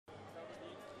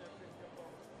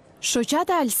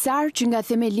Shoqata Alsar që nga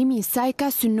themelimi i saj ka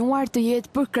synuar të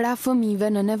jetë për krah fëmijëve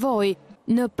në nevojë,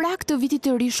 në prag të vitit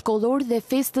të ri shkollor dhe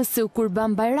festës së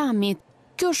Kurban Bajramit.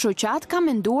 Kjo shoqat ka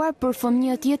menduar për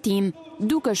fëmijët jetim,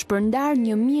 duke shpërndar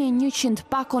 1100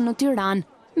 pako në Tiranë,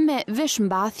 me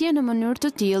veshmbathje në mënyrë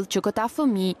të tillë që këta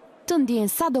fëmijë të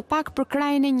ndjejnë sadopak për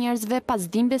krahjen e njerëzve pas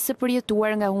dhimbjes së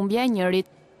përjetuar nga humbja e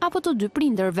njërit apo të dy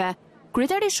prindërve.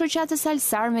 Kryetari i shoqatës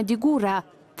Alsar me digurra,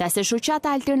 tha se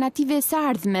shoqata alternative e së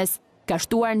ardhmes ka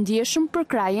shtuar ndjeshëm për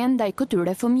krahjen ndaj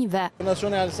këtyre fëmijëve.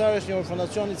 Fondacioni Alsar është një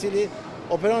fondacion i cili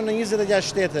operon në 26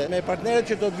 shtete. Me partnerët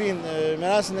që do të vinë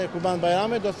me rastin e Kurban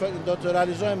Bajramit do të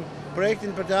realizojmë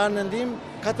projektin për të ardhur në ndihmë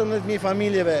 14.000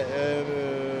 familjeve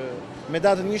me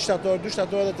datën 1 shtator, 2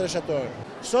 shtator dhe 3 shtator.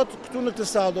 Sot këtu në këtë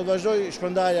sallë do të vazhdoj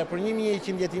shpërndarja për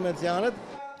 1100 jetimë të Tiranës.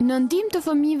 Në ndihmë të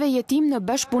fëmijëve jetim në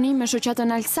bashkëpunim me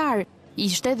shoqatën Alsar,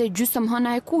 ishte edhe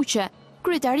gjysmëhëna e kuqe.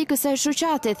 Kryetari i kësaj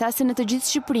shoqate tha se në të gjithë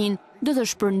Shqipërinë do të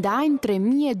shpërndajnë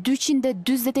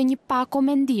 3241 pako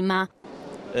me ndihma.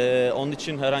 Onun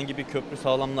için herhangi bir köprü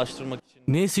sağlamlaştırmak için.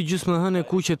 Ne si gjysmëhënë e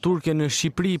kuqe turke në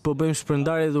Shqipëri po bëjmë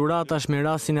shpërndarje dhuratash me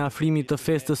rastin e afrimit të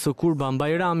festës së Kurban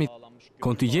Bajramit.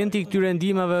 Kontingjenti i këtyre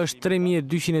ndihmave është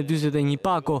 3241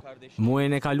 pako.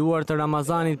 Muajin e kaluar të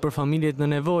Ramazanit për familjet në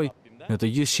nevojë. Në të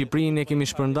gjithë Shqipërinë ne kemi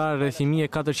shpërndarë rreth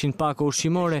 1400 pako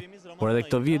ushqimore, por edhe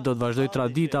këtë vit do të vazhdoj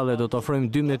tradita dhe do të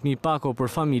ofrojmë 12000 pako për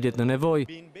familjet në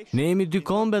nevojë. Ne jemi dy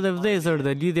kombe dhe vëllezër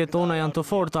dhe lidhjet tona janë të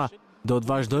forta. Do të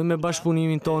vazhdojmë me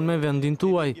bashkëpunimin tonë me vendin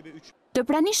tuaj. Të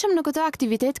pranishëm në këtë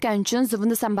aktivitet kanë qenë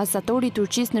zëvendës ambasadori i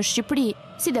Turqisë në Shqipëri,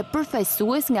 si dhe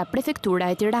përfaqësues nga prefektura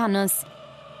e Tiranës.